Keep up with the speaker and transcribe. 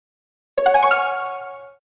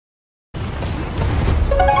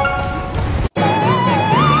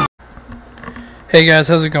Hey guys,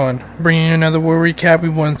 how's it going? Bringing you another war recap. We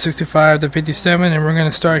won 65 to 57, and we're going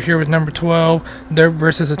to start here with number 12, Derp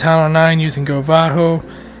versus a TH9 using Govaho.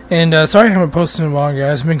 And sorry I haven't posted in a while,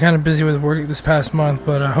 guys. I've been kind of busy with work this past month,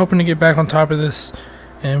 but hoping to get back on top of this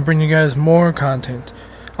and bring you guys more content.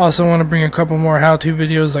 Also want to bring a couple more how-to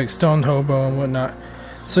videos like Stone Hobo and whatnot.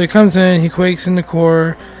 So he comes in, he quakes in the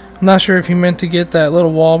core. I'm not sure if he meant to get that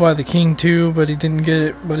little wall by the king too, but he didn't get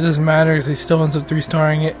it. But it doesn't matter because he still ends up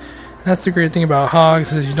 3-starring it. That's the great thing about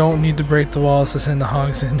hogs, is you don't need to break the walls to send the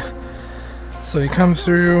hogs in. So he comes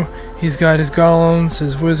through, he's got his golems,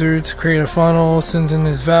 his wizards, create a funnel, sends in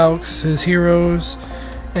his Valks, his heroes,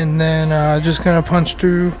 and then just gonna punch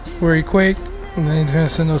through where he quaked, and then he's gonna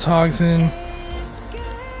send those hogs in.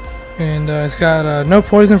 And he's got no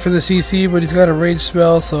poison for the CC, but he's got a rage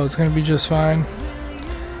spell, so it's gonna be just fine.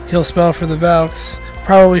 Heal spell for the Valks.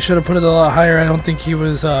 Probably should have put it a lot higher. I don't think he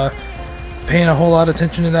was paying a whole lot of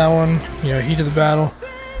attention to that one. You know, heat of the battle.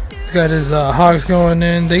 He's got his hogs going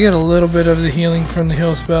in. They get a little bit of the healing from the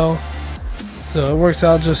heal spell, so it works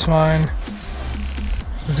out just fine.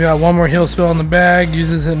 He's got one more heal spell in the bag,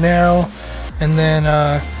 uses it now, and then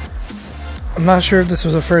I'm not sure if this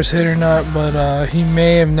was a first hit or not, but he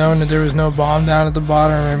may have known that there was no bomb down at the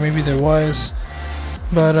bottom, or maybe there was.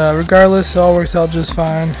 But regardless, it all works out just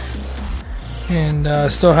fine. And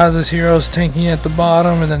still has his heroes tanking at the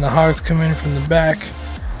bottom, and then the hogs come in from the back,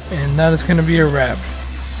 and that is going to be a wrap.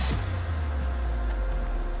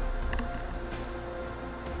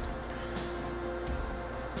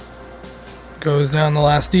 Goes down the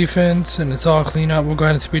last defense, and it's all clean up. We'll go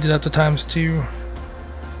ahead and speed it up to ×2.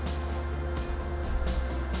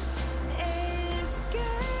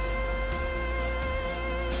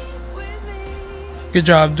 Good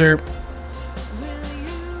job, Derp.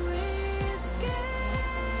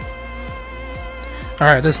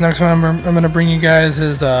 Alright, this next one I'm going to bring you guys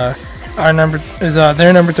is their number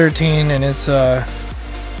 13, and it's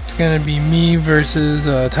going to be me versus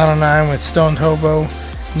TH9 with Stone Hobo.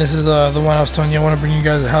 And this is the one I was telling you I want to bring you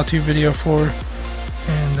guys a how-to video for.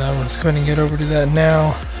 And let's go ahead and get over to that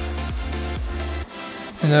now.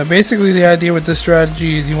 And basically the idea with this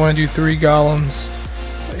strategy is you want to do 3 golems,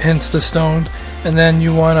 hence the stone. And then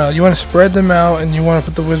you want to spread them out, and you want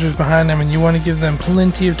to put the wizards behind them, and you want to give them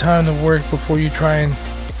plenty of time to work before you try and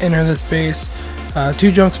enter this base.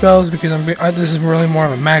 2 jump spells, because this is really more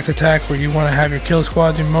of a max attack where you want to have your kill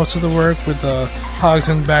squad do most of the work with the hogs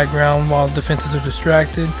in the background while defenses are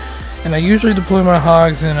distracted. And I usually deploy my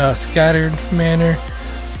hogs in a scattered manner,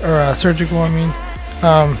 or surgical, I mean.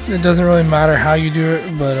 It doesn't really matter how you do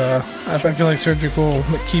it, but I feel like surgical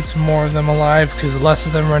keeps more of them alive because less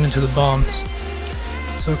of them run into the bombs.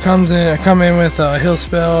 So it comes in, I come in with a heal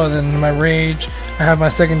spell, and then my rage. I have my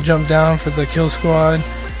second jump down for the kill squad.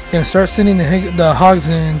 Gonna start sending the hogs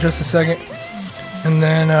in just a second, and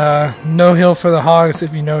then no heal for the hogs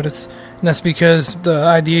if you notice. And that's because the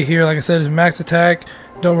idea here, like I said, is max attack.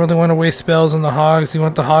 Don't really want to waste spells on the hogs. You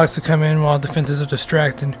want the hogs to come in while defenses are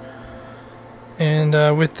distracted.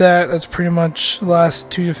 And with that, that's pretty much the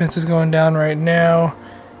last 2 defenses going down right now,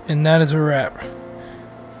 and that is a wrap.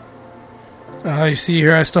 You see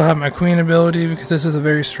here I still have my queen ability because this is a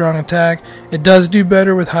very strong attack. It does do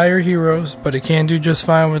better with higher heroes, but it can do just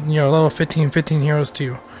fine with, you know, level 15 heroes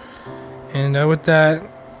too. And with that,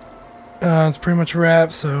 it's pretty much a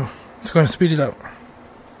wrap, so let's go and speed it up.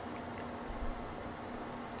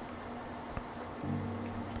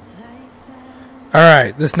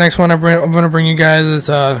 Alright, this next one I'm going to bring you guys is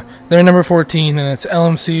their number 14, and it's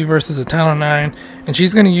LMC versus a TH9, and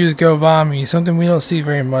she's going to use Govami, something we don't see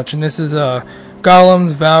very much, and this is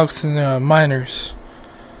golems, Valks, and miners.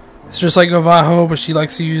 It's just like Govaho, but she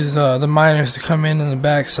likes to use the miners to come in the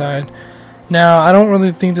backside. Now, I don't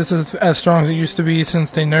really think this is as strong as it used to be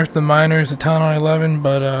since they nerfed the miners at Town 11,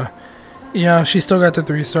 but yeah, she still got the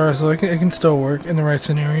 3-star, so it can still work in the right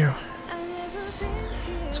scenario.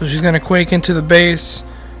 So she's going to quake into the base.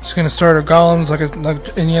 She's going to start her golems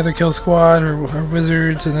like any other kill squad, or her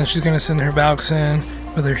wizards, and then she's going to send her Valks in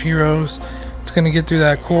with her heroes. It's going to get through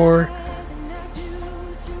that core.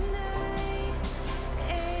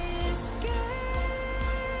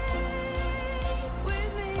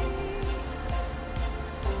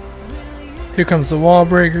 Here comes the wall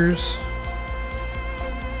breakers.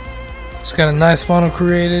 It's got a nice funnel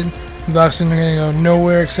created. Valks are going to go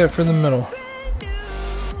nowhere except for the middle.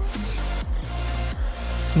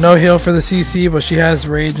 No heal for the CC, but she has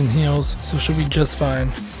rage and heals, so she'll be just fine.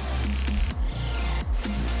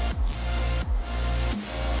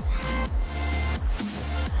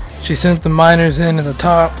 She sent the miners in at the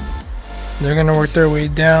top, They're gonna work their way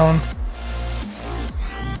down.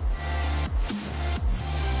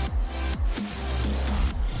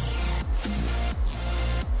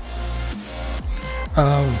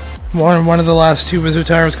 One of the last two wizard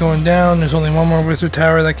towers going down. There's only one more wizard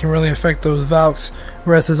tower that can really affect those Valks. The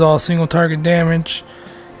rest is all single target damage,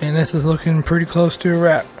 and this is looking pretty close to a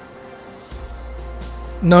wrap.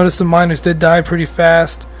 Notice the miners did die pretty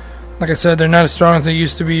fast. Like I said, they're not as strong as they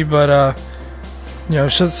used to be, but you know,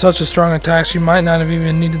 such a strong attack, she might not have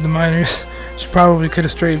even needed the miners. She probably could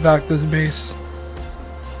have straight Valked this base,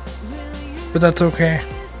 but that's okay.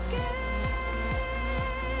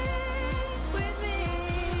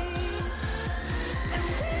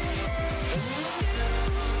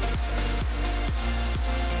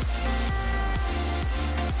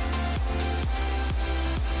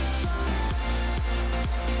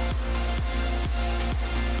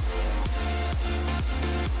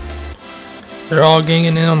 They're all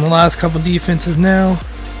ganging in on the last couple defenses now.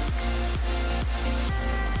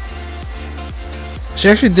 She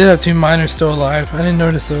actually did have two miners still alive. I didn't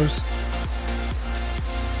notice those.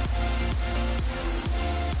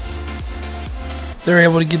 They're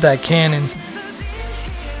able to get that cannon.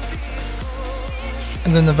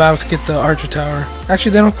 And then the Valks get the archer tower.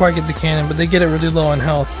 Actually, they don't quite get the cannon, but they get it really low on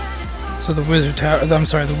health. So the wizard tower, I'm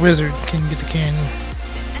sorry, the wizard can get the cannon.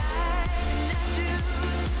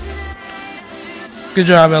 Good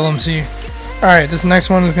job, LMC. Alright, this next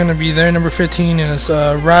one is going to be their number 15, and it's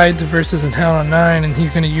Rides versus a Town on 9, and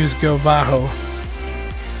he's going to use Govaho.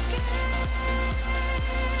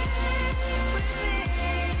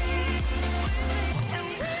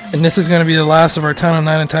 And this is going to be the last of our Town on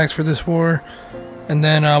 9 attacks for this war. And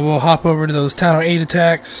then we'll hop over to those Town on 8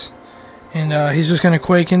 attacks. And he's just going to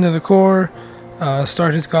quake into the core,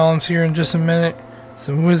 start his golems here in just a minute.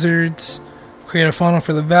 Some wizards. Create a funnel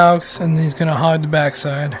for the Valks, and then he's going to hog the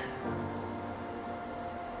backside.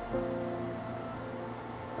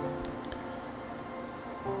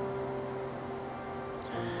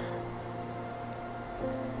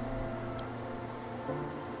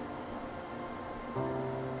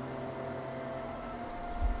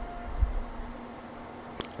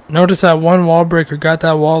 Notice that one wall breaker got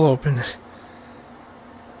that wall open.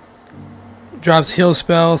 Drops heal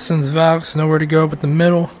spell, sends Valks nowhere to go but the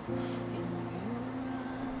middle.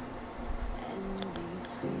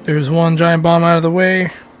 There's one giant bomb out of the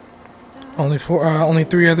way. Only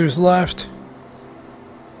 3 others left.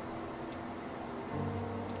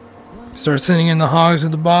 Start sending in the hogs at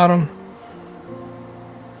the bottom.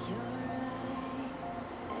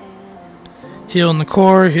 Heal in the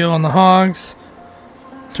core, heal on the hogs.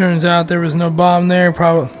 Turns out there was no bomb there.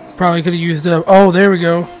 Probably could have used up. Oh, there we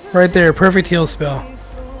go. Right there, perfect heal spell.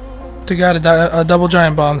 Took out a double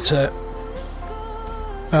giant bomb set.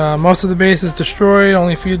 Most of the base is destroyed,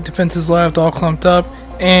 only a few defenses left, all clumped up,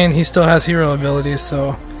 and he still has hero abilities,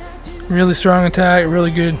 so really strong attack,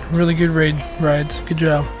 really good rides. Good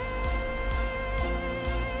job.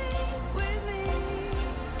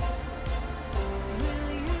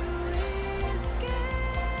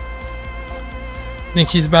 I think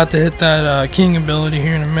he's about to hit that king ability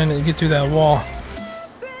here in a minute to get through that wall.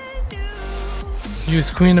 Use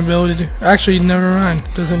queen ability to, actually never mind,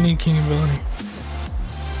 doesn't need king ability.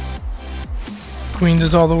 Queen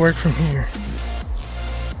does all the work from here.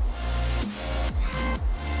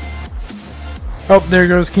 Oh, there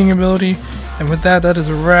goes king ability, and with that is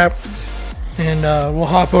a wrap. And we'll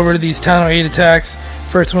hop over to these Town 8 attacks.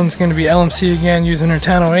 First one's going to be LMC again, using her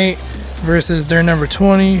Town 8 versus their number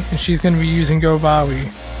 20, and she's going to be using Govami,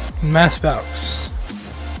 Mass Valks.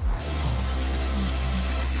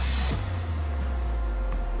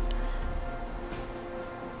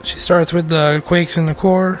 She starts with the quakes in the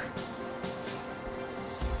core.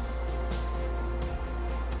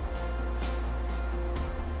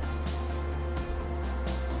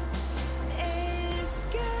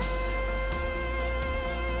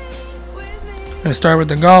 Gonna start with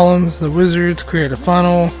the golems, the wizards, create a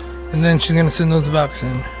funnel, and then she's gonna send those Valks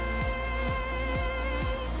in.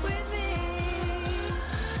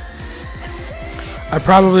 I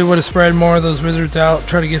probably would have spread more of those wizards out,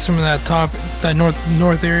 try to get some of that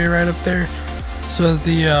north area right up there, so that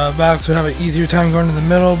the Valks would have an easier time going to the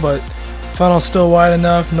middle, but funnel's still wide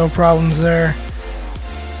enough, no problems there.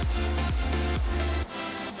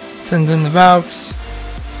 Sends in the Valks.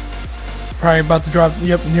 Probably about to drop,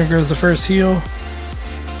 yep, here goes the first heal.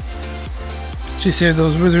 She saved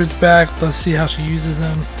those wizards back, let's see how she uses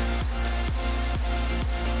them.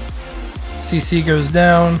 CC goes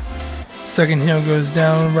down, second heal goes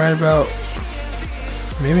down right about,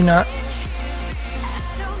 maybe not.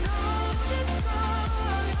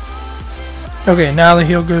 Okay, now the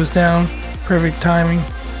heal goes down, Perfect timing.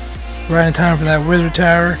 Right in time for that wizard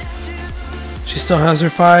tower. She still has her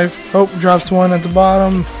 5. Oh, drops 1 at the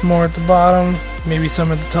bottom. More at the bottom. Maybe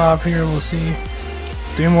some at the top here. We'll see.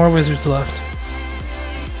 3 more wizards left.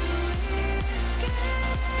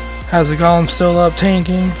 Has the golem still up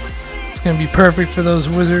tanking. It's going to be perfect for those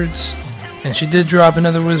wizards. And she did drop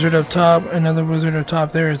another wizard up top. Another wizard up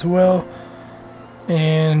top there as well.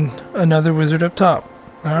 And another wizard up top.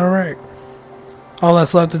 Alright. All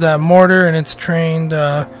that's left is that mortar, and it's trained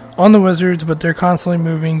on the wizards, but they're constantly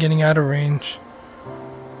moving, getting out of range.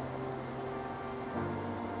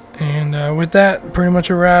 And with that, pretty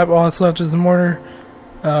much a wrap. All that's left is the mortar.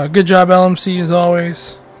 Good job, LMC, as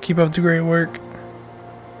always. Keep up the great work.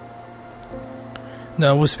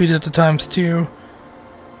 Now we'll speed it up to ×2.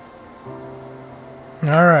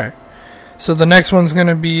 Alright. So the next one's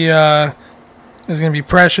gonna be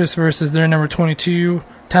Precious versus their number 22.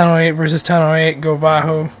 TH9 versus TH8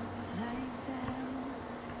 Govaho.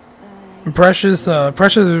 Precious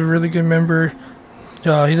is a really good member.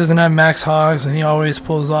 He doesn't have max hogs, and he always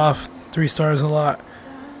pulls off 3 stars a lot.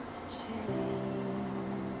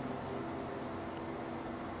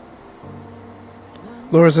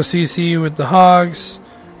 Lowers the CC with the hogs.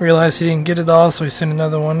 Realized he didn't get it all, so he sent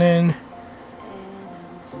another one in.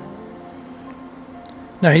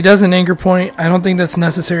 Now he does an anchor point. I don't think that's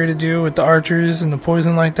necessary to do with the archers and the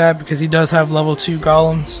poison like that, because he does have level 2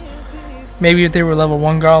 golems. Maybe if they were level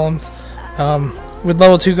 1 golems. With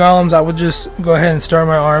level 2 golems, I would just go ahead and start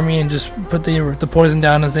my army and just put the poison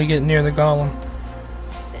down as they get near the golem,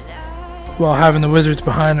 while having the wizards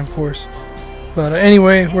behind, of course. But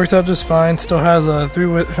anyway, works out just fine. Still has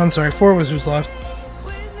 4 wizards left.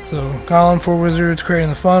 So golem, 4 wizards, creating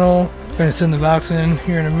the funnel. Going to send the Valks in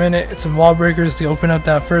here in a minute. It's some wall breakers to open up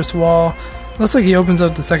that first wall. Looks like he opens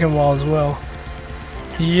up the second wall as well.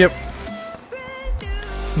 Yep.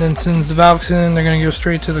 And then sends the Valks in. They're going to go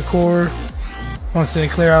straight to the core once they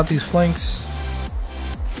clear out these flanks.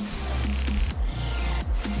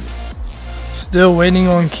 Still waiting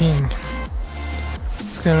on King.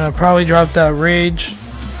 It's going to probably drop that rage.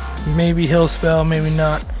 Maybe he'll spell, maybe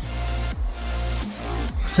not.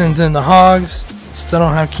 Sends in the hogs. Still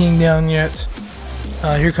don't have King down yet.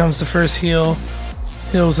 Here comes the first heal.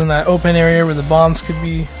 Heals in that open area where the bombs could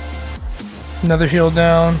be. Another heal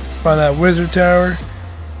down by that wizard tower.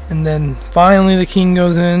 And then finally the King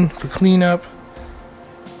goes in for cleanup.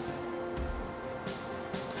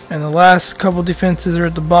 And the last couple defenses are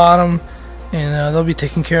at the bottom. And they'll be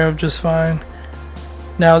taken care of just fine.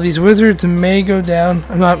 Now these wizards may go down.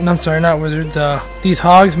 I'm sorry, not wizards. These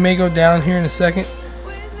hogs may go down here in a second.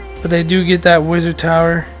 But they do get that wizard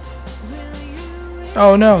tower.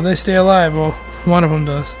 Oh no, they stay alive. Well, one of them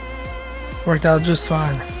does. Worked out just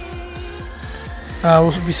fine.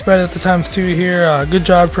 We'll be spread at the ×2 here. Good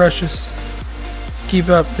job, Precious. Keep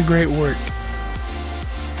up the great work.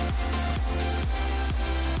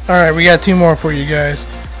 Alright, we got 2 more for you guys.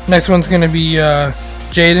 Next one's going to be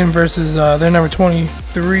Jayden versus their number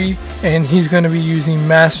 23. And he's going to be using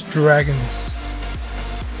Masked Dragons.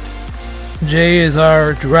 Jay is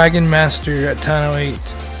our Dragon Master at TH8.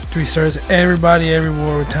 3 stars everybody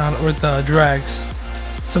everywhere with drags.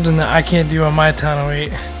 Something that I can't do on my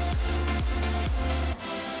TH8.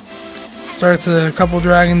 Starts a couple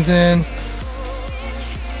dragons in.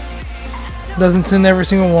 Doesn't send every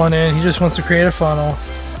single one in. He just wants to create a funnel.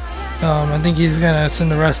 I think he's gonna send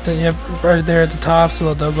the rest in. Yep, right there at the top, so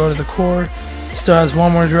that they'll go to the core. He still has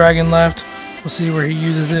 1 more dragon left. We'll see where he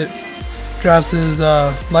uses it. Drops his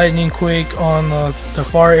lightning quake on the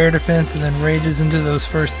far air defense, and then rages into those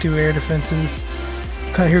first 2 air defenses.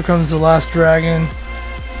 Here comes the last dragon,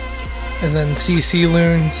 and then CC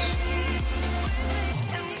loons,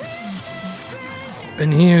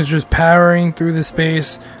 and he is just powering through the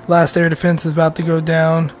space. Last air defense is about to go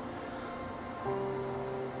down,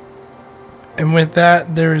 and with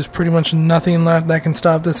that, there is pretty much nothing left that can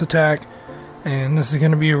stop this attack. And this is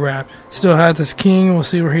going to be a wrap. Still has this King. We'll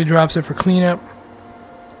see where he drops it for cleanup.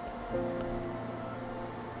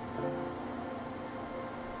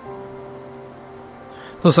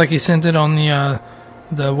 Looks like he sent it on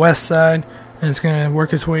the west side. And it's going to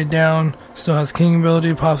work its way down. Still has King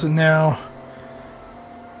ability. Pops it now.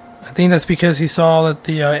 I think that's because he saw that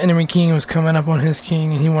the enemy King was coming up on his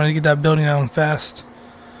King. And he wanted to get that building down fast.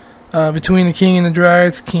 Between the King and the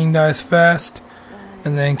Dryads, King dies fast.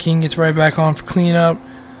 And then King gets right back on for cleanup.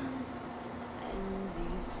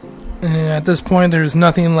 And at this point, there's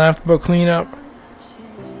nothing left but cleanup.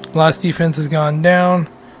 Last defense has gone down.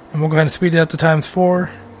 And we'll go ahead and speed it up to ×4.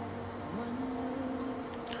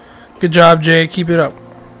 Good job, Jay. Keep it up.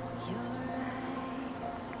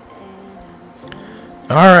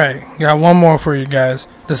 Alright, got one more for you guys.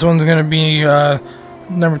 This one's going to be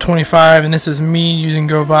number 25, and this is me using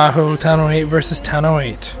Govaho Town 08 versus Town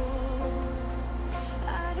 08.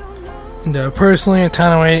 And personally, at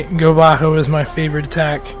Town 08, Govaho is my favorite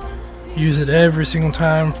attack. Use it every single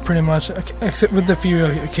time, pretty much, except with the few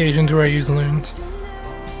occasions where I use loons.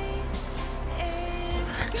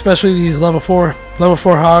 Especially these level 4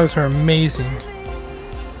 hogs are amazing.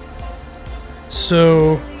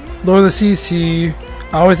 So, lower the CC.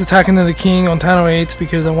 I always attack into the king on Town 08s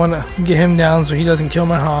because I want to get him down so he doesn't kill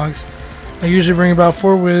my hogs. I usually bring about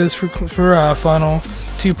 4 whiz for funnel,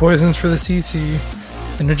 2 poisons for the CC,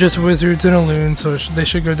 and they're just wizards and a loon, so they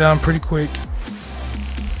should go down pretty quick.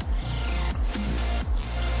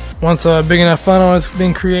 Once a big enough funnel has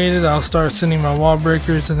been created, I'll start sending my wall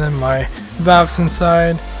breakers and then my Valks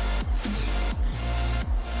inside.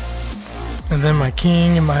 And then my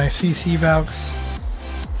king and my CC Valks.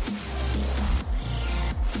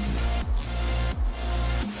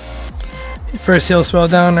 First heal spell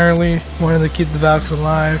down early, wanted to keep the Valks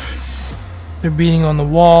alive. They're beating on the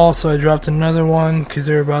wall, so I dropped another one because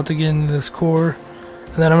they're about to get into this core.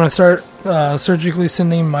 And then I'm going to start surgically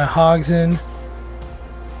sending my hogs in.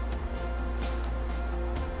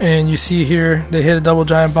 And you see here, they hit a double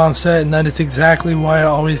giant bomb set, and that is exactly why I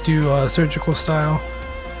always do surgical style.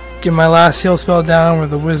 Get my last heal spell down where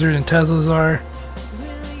the wizard and Teslas are.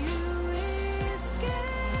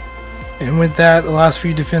 And with that, the last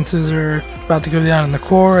few defenses are about to go down in the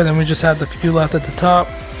core, and then we just have the few left at the top.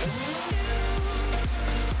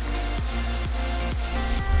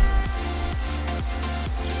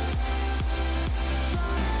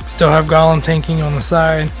 Still have Golem tanking on the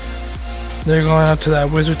side. They're going up to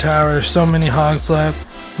that wizard tower. There's so many hogs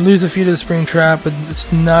left. Lose a few to the spring trap, but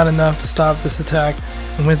it's not enough to stop this attack.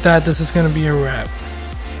 And with that, this is going to be a wrap.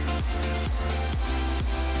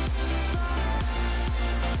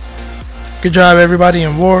 Good job everybody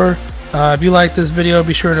in war. If you like this video,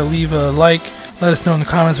 be sure to leave a like. Let us know in the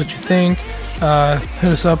comments what you think.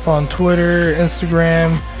 Hit us up on Twitter,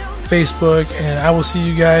 Instagram, Facebook, and I will see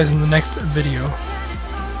you guys in the next video.